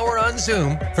for an hour on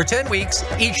Zoom for 10 weeks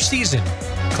each season.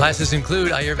 Classes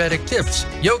include Ayurvedic tips,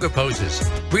 yoga poses,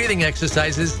 breathing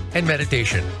exercises, and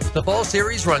meditation. The fall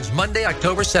series runs Monday,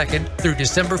 October 2nd through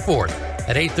December 4th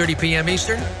at 8:30 p.m.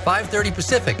 Eastern, 5:30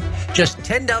 Pacific. Just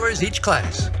 $10 each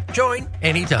class. Join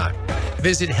anytime.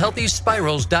 Visit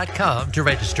healthyspirals.com to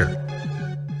register.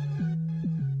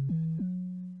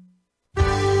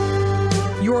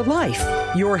 Your life,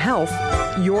 your health,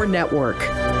 your network.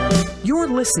 You're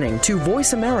listening to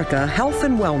Voice America Health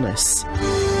and Wellness.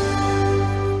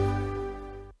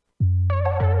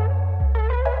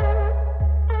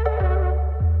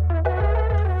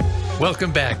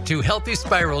 Welcome back to Healthy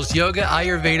Spirals Yoga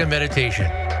Ayurveda Meditation.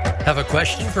 Have a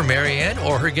question for Marianne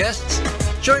or her guests?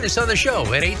 Join us on the show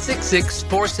at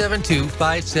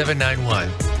 866-472-5791.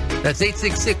 That's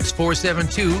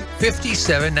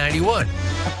 866-472-5791.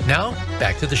 Now,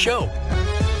 back to the show.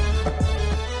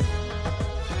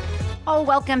 Oh,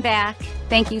 welcome back.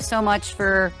 Thank you so much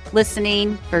for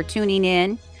listening, for tuning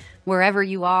in, wherever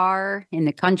you are in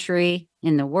the country,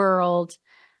 in the world.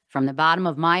 From the bottom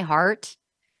of my heart,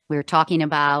 we're talking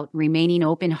about remaining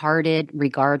open-hearted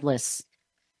regardless.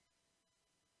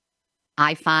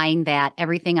 I find that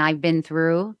everything I've been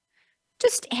through,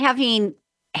 just having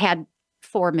had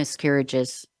 4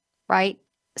 miscarriages, right?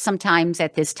 Sometimes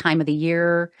at this time of the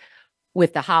year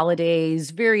with the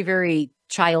holidays, very, very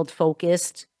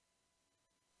child-focused.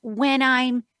 When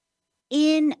I'm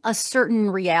in a certain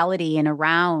reality and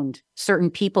around certain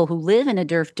people who live in a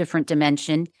different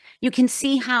dimension, you can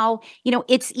see how,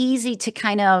 it's easy to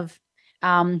kind of,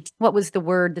 what was the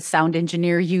word the sound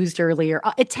engineer used earlier?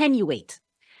 Attenuate.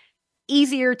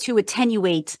 Easier to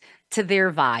attenuate to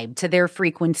their vibe, to their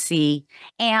frequency,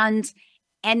 and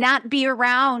not be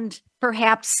around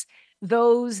perhaps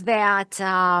those that,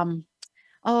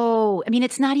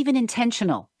 it's not even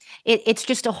intentional. It's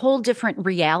just a whole different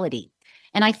reality.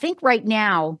 And I think right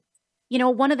now,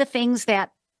 one of the things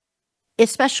that,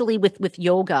 especially with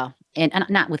yoga, and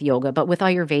not with yoga, but with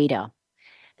Ayurveda,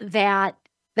 that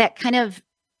kind of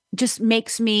just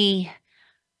makes me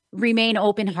remain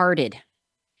open-hearted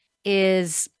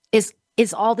is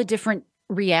all the different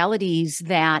realities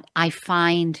that I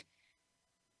find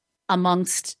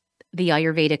amongst the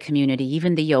Ayurveda community,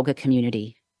 even the yoga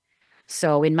community.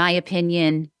 So in my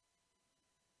opinion,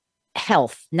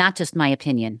 health, not just my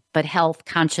opinion, but health,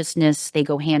 consciousness, they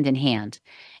go hand in hand.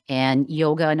 And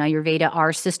yoga and Ayurveda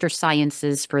are sister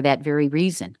sciences for that very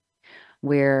reason,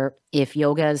 where if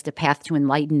yoga is the path to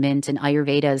enlightenment and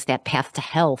Ayurveda is that path to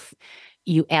health,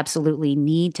 you absolutely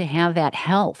need to have that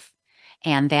health.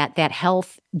 And that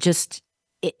health just,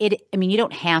 you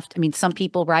don't have to, some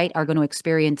people, right, are going to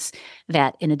experience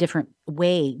that in a different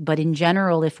way. But in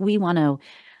general, if we want to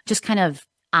just kind of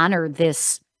honor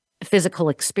this physical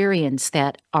experience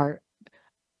that our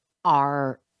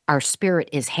spirit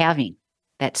is having,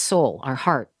 that soul, our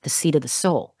heart, the seat of the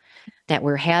soul that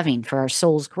we're having for our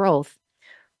soul's growth,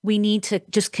 we need to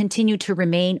just continue to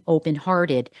remain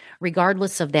open-hearted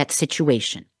regardless of that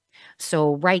situation.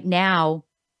 So right now,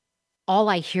 all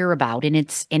I hear about, and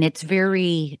it's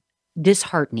very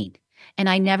disheartening, and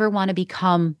I never want to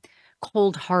become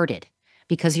cold-hearted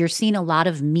because you're seeing a lot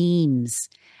of memes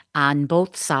on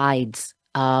both sides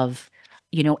of,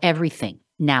 everything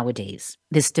nowadays,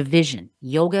 this division.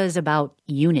 Yoga is about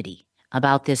unity,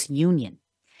 about this union.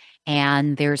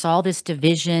 And there's all this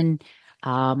division,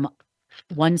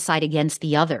 one side against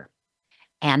the other.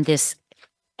 And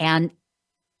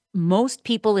most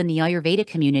people in the Ayurveda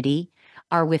community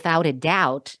are without a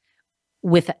doubt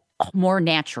more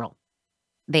natural.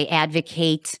 They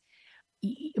advocate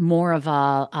more of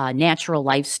a natural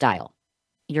lifestyle.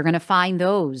 You're going to find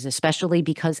those, especially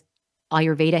because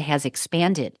Ayurveda has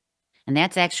expanded. And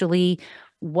that's actually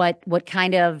what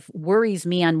kind of worries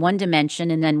me on one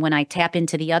dimension. And then when I tap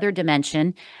into the other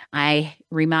dimension, I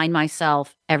remind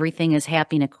myself everything is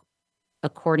happening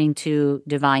according to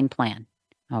divine plan.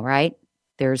 All right.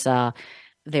 There's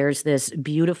this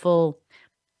beautiful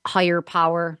higher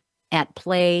power at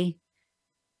play,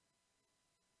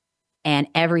 and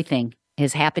everything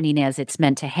is happening as it's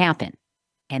meant to happen.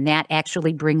 And that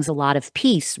actually brings a lot of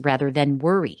peace rather than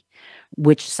worry,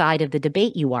 which side of the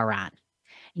debate you are on,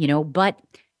 but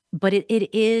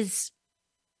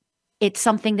it's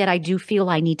something that I do feel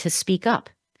I need to speak up.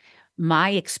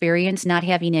 My experience, not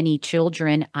having any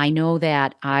children, I know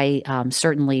that I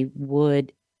certainly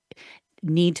would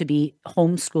need to be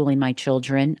homeschooling my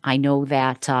children. I know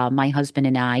that my husband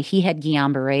and he had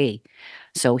Guillain-Barré.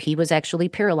 So he was actually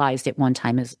paralyzed at one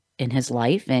time in his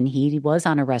life, and he was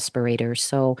on a respirator.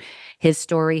 So his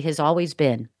story has always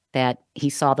been that he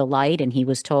saw the light and he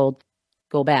was told,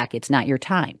 go back, it's not your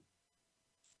time.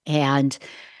 And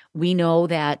we know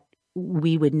that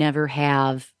we would never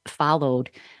have followed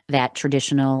that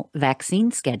traditional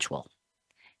vaccine schedule.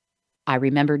 I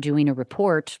remember doing a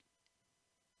report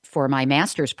for my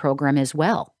master's program as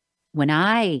well, when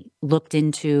I looked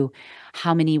into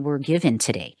how many were given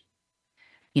today.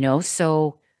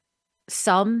 So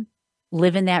some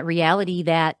live in that reality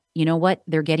that, you know what,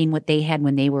 they're getting what they had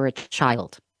when they were a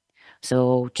child.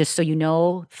 So just so you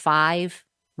know, 5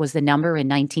 was the number in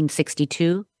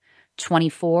 1962,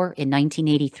 24 in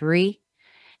 1983,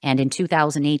 and in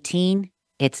 2018,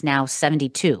 it's now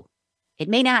 72. It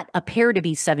may not appear to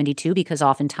be 72 because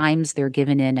oftentimes they're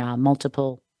given in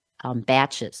multiple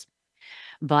batches.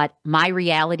 But my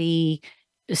reality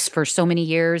is, for so many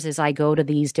years, as I go to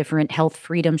these different health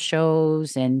freedom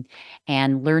shows and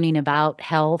learning about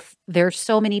health, there's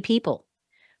so many people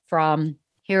from,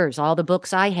 here's all the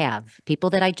books I have, people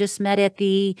that I just met at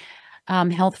the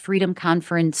Health Freedom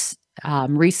Conference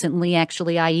recently.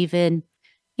 Actually, I even,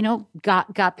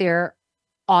 got their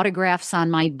autographs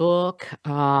on my book.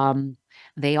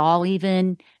 They all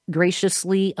even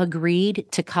graciously agreed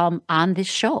to come on this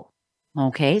show.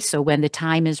 Okay, so when the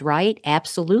time is right,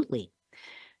 absolutely.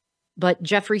 But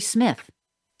Jeffrey Smith,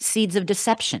 Seeds of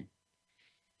Deception,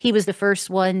 he was the first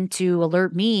one to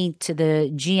alert me to the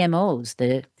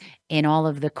GMOs in all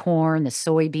of the corn, the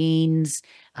soybeans,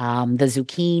 the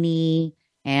zucchini,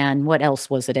 and what else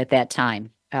was it at that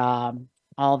time?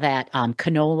 All that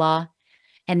canola.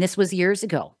 And this was years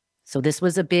ago. So this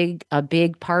was a big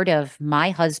part of my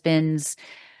husband's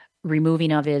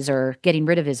removing of his, or getting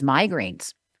rid of his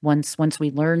migraines. Once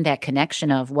we learned that connection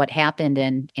of what happened,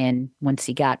 and once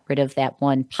he got rid of that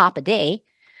one pop a day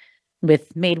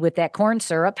made with that corn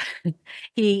syrup,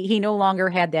 he no longer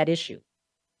had that issue.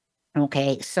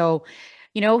 Okay, so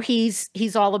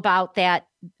he's all about that.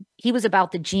 He was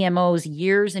about the GMOs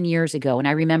years and years ago, and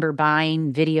I remember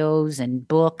buying videos and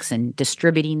books and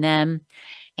distributing them,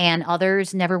 and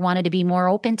others never wanted to be more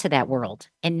open to that world.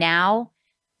 And now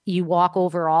you walk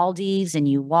over Aldi's and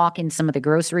you walk in some of the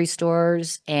grocery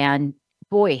stores, and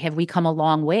boy, have we come a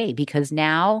long way, because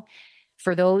now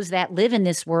for those that live in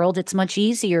this world, it's much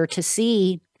easier to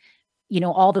see,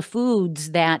 all the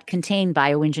foods that contain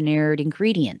bioengineered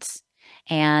ingredients.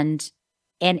 And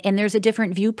there's a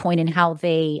different viewpoint in how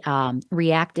they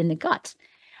react in the gut.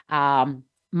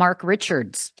 Mark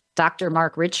Richards, Dr.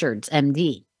 Mark Richards,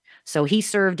 MD. So he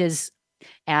served as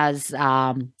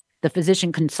the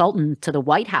physician consultant to the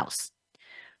White House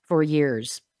for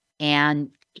years. And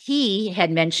he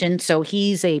had mentioned, so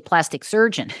he's a plastic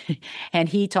surgeon, and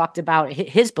he talked about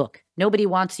his book, Nobody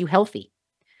Wants You Healthy,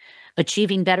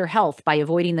 Achieving Better Health by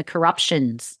Avoiding the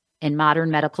Corruptions in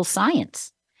Modern Medical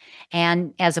Science.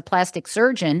 And as a plastic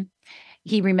surgeon,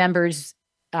 he remembers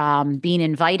being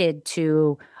invited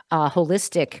to a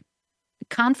holistic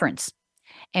conference.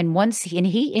 And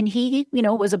he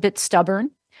was a bit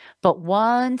stubborn, but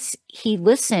once he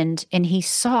listened and he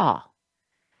saw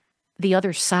the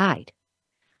other side,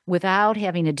 without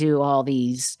having to do all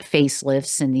these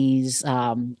facelifts and these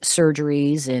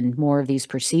surgeries and more of these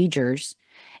procedures,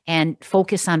 and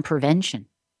focus on prevention,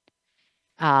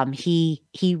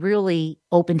 he really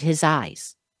opened his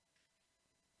eyes.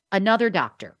 Another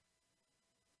doctor,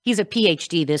 he's a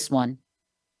PhD, this one,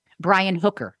 Brian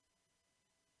Hooker.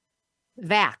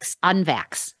 Vax,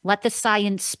 unvax, let the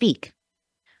science speak.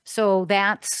 So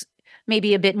that's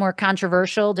maybe a bit more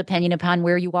controversial depending upon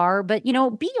where you are, but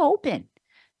be open.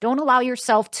 Don't allow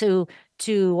yourself to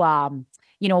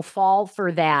fall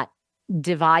for that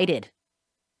divided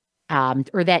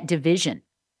or that division.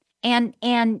 And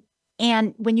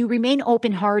when you remain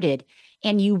open-hearted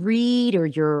and you read, or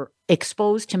you're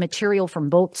exposed to material from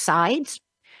both sides,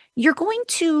 you're going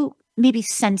to maybe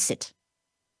sense it.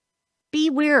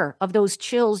 Beware of those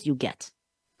chills you get,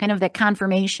 kind of that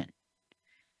confirmation.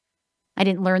 I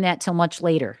didn't learn that till much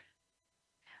later.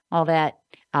 All that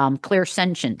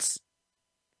clairsentience.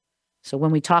 So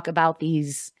when we talk about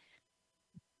these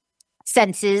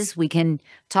senses, we can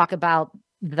talk about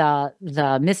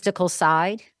the mystical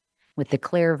side with the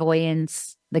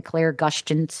clairvoyance, the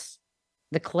clairgustance,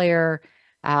 the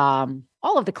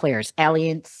all of the clairs,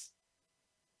 alliance.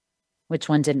 Which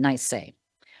one didn't I say?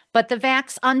 But the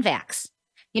vax, unvax,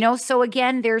 so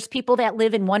again, there's people that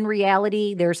live in one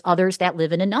reality. There's others that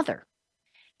live in another.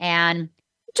 And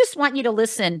I just want you to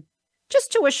listen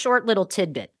just to a short little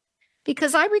tidbit,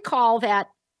 because I recall that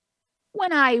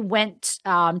when I went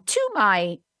to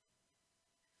my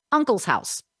uncle's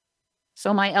house,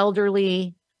 so my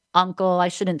elderly uncle. I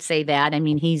shouldn't say that. I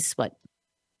mean, he's what,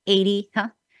 80, huh?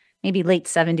 Maybe late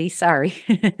 70s. Sorry.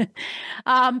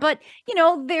 But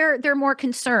they're more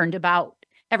concerned about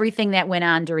everything that went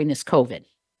on during this COVID.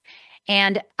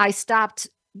 And I stopped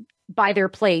by their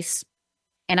place,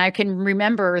 and I can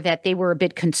remember that they were a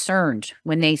bit concerned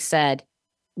when they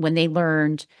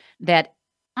learned that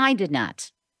I did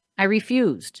not. I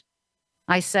refused.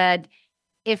 I said,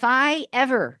 if I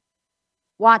ever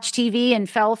watched TV and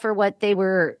fell for what they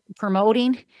were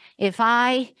promoting, if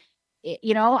I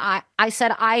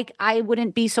said I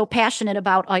wouldn't be so passionate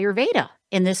about Ayurveda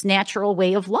in this natural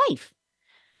way of life,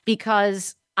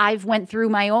 because I've went through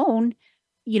my own,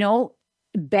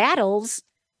 battles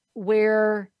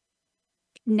where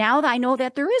now that I know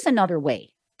that there is another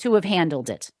way to have handled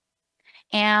it.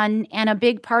 And a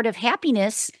big part of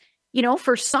happiness,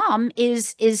 for some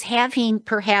is having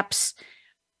perhaps,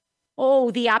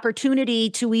 the opportunity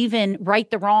to even right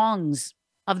the wrongs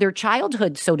of their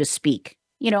childhood, so to speak,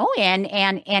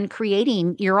 and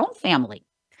creating your own family.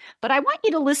 But I want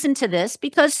you to listen to this,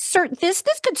 because this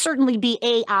could certainly be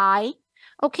AI,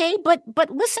 okay? But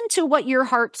listen to what your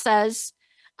heart says.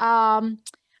 I'm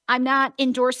not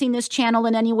endorsing this channel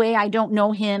in any way. I don't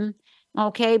know him,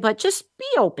 okay? But just be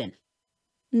open.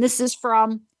 And this is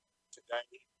from... Today,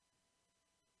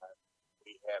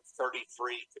 we have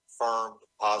 33 confirmed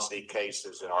positive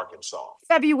cases in Arkansas.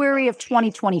 February of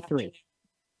 2023.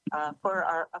 For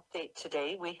our update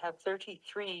today, we have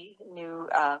 33 new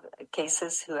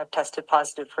cases who have tested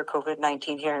positive for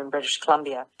COVID-19 here in British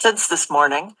Columbia since this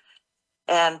morning.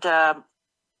 And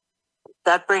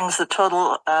that brings the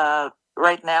total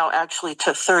right now actually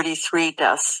to 33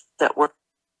 deaths that were.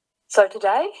 So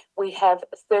today we have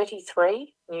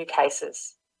 33 new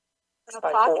cases. 7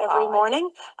 o'clock every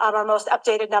morning, our most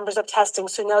updated numbers of testing.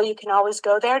 So no, you can always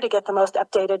go there to get the most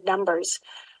updated numbers.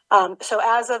 So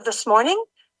as of this morning,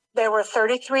 there were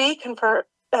 33 confirmed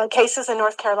cases in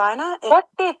North Carolina.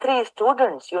 33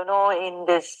 students, in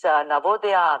this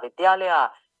Navodaya Vidyalaya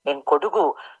in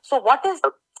Kodagu. So what is...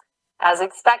 As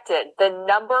expected, the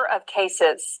number of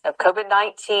cases of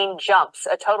COVID-19 jumps.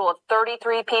 A total of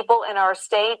 33 people in our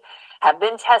state have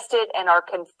been tested and are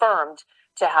confirmed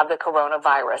to have the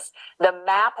coronavirus. The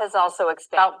map has also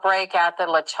expanded. Outbreak at the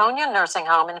Latonia Nursing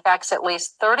Home infects at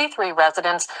least 33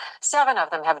 residents. 7 of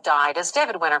them have died. As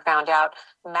David Winter found out,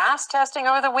 mass testing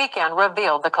over the weekend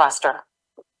revealed the cluster.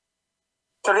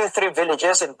 33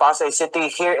 villages in Pasay City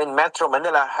here in Metro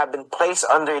Manila have been placed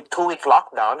under a 2-week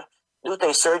lockdown due to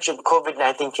a surge in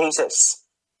COVID-19 cases.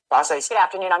 Good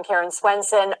afternoon, I'm Karen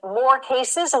Swenson. More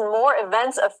cases and more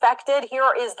events affected.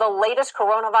 Here is the latest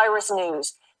coronavirus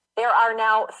news. There are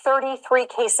now 33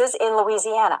 cases in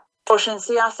Louisiana. Okay,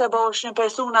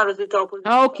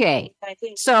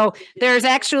 so there's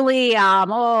actually,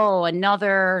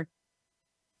 another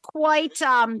quite,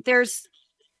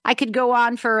 I could go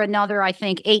on for another, I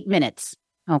think, 8 minutes.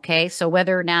 Okay, so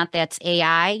whether or not that's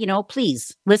AI,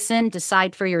 please listen,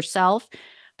 decide for yourself.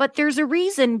 But there's a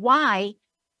reason why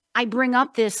I bring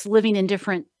up this living in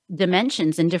different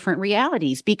dimensions and different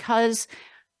realities, because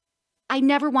I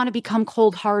never want to become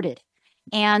cold-hearted.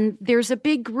 And there's a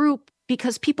big group,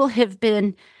 because people have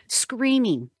been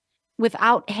screaming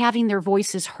without having their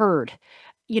voices heard,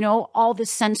 all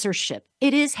this censorship.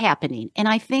 It is happening. And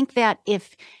I think that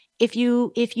if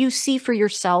you see for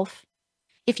yourself,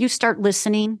 if you start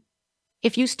listening,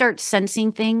 if you start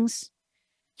sensing things,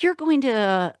 you're going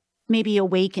to maybe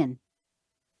awaken.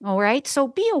 All right. So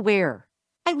be aware.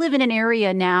 I live in an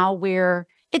area now where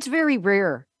it's very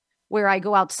rare where I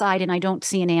go outside and I don't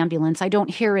see an ambulance. I don't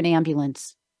hear an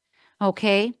ambulance.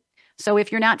 Okay. So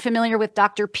if you're not familiar with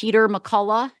Dr. Peter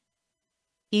McCullough,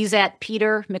 he's at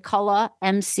Peter McCullough,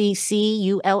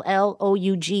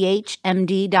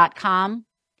 McCulloughMD.com.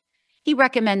 He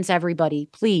recommends everybody,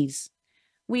 please.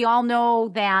 We all know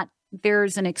that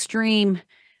there's an extreme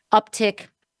uptick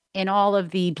in all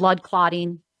of the blood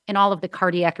clotting and all of the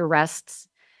cardiac arrests.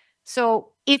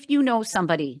 So if you know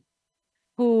somebody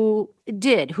who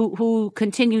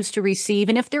continues to receive,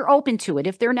 and if they're open to it,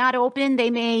 if they're not open, they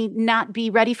may not be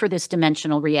ready for this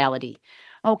dimensional reality.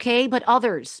 Okay, but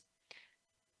others,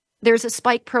 there's a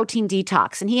spike protein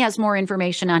detox, and he has more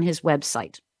information on his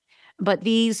website. But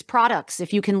these products,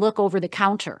 if you can look over the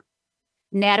counter,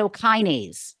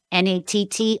 nattokinase,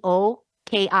 Nattokinase.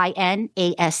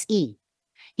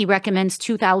 He recommends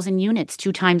 2,000 units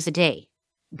 2 times a day.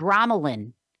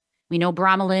 Bromelain. We know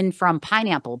bromelain from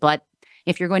pineapple, but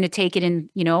if you're going to take it in,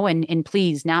 and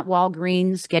please, not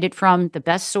Walgreens, get it from the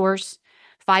best source,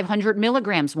 500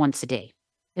 milligrams once a day.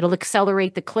 It'll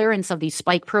accelerate the clearance of these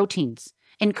spike proteins.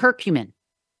 And curcumin,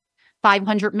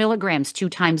 500 milligrams 2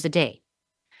 times a day.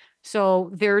 So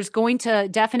there's going to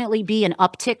definitely be an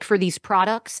uptick for these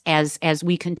products as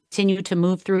we continue to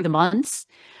move through the months.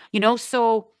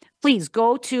 So please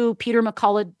go to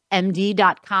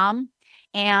petermcculloughdmd.com.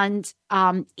 And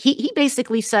he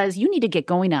basically says you need to get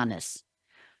going on this.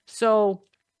 So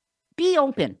be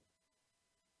open.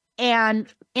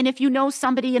 And if you know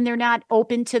somebody and they're not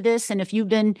open to this, and if you've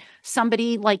been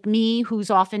somebody like me who's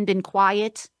often been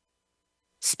quiet,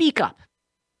 speak up.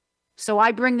 So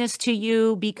I bring this to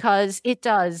you because it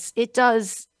does,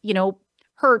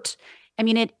 hurt. I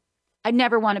mean, I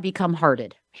never want to become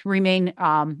hearted, remain,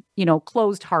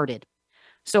 closed-hearted.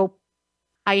 So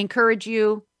I encourage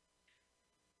you,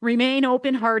 remain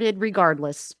open-hearted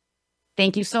regardless.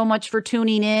 Thank you so much for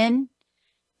tuning in.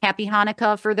 Happy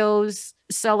Hanukkah for those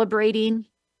celebrating.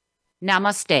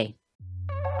 Namaste.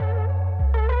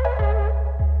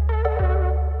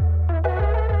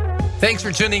 Thanks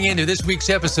for tuning in to this week's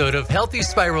episode of Healthy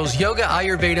Spirals Yoga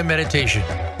Ayurveda Meditation.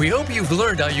 We hope you've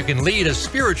learned how you can lead a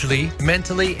spiritually,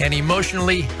 mentally, and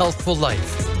emotionally healthful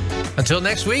life. Until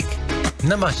next week,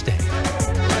 namaste.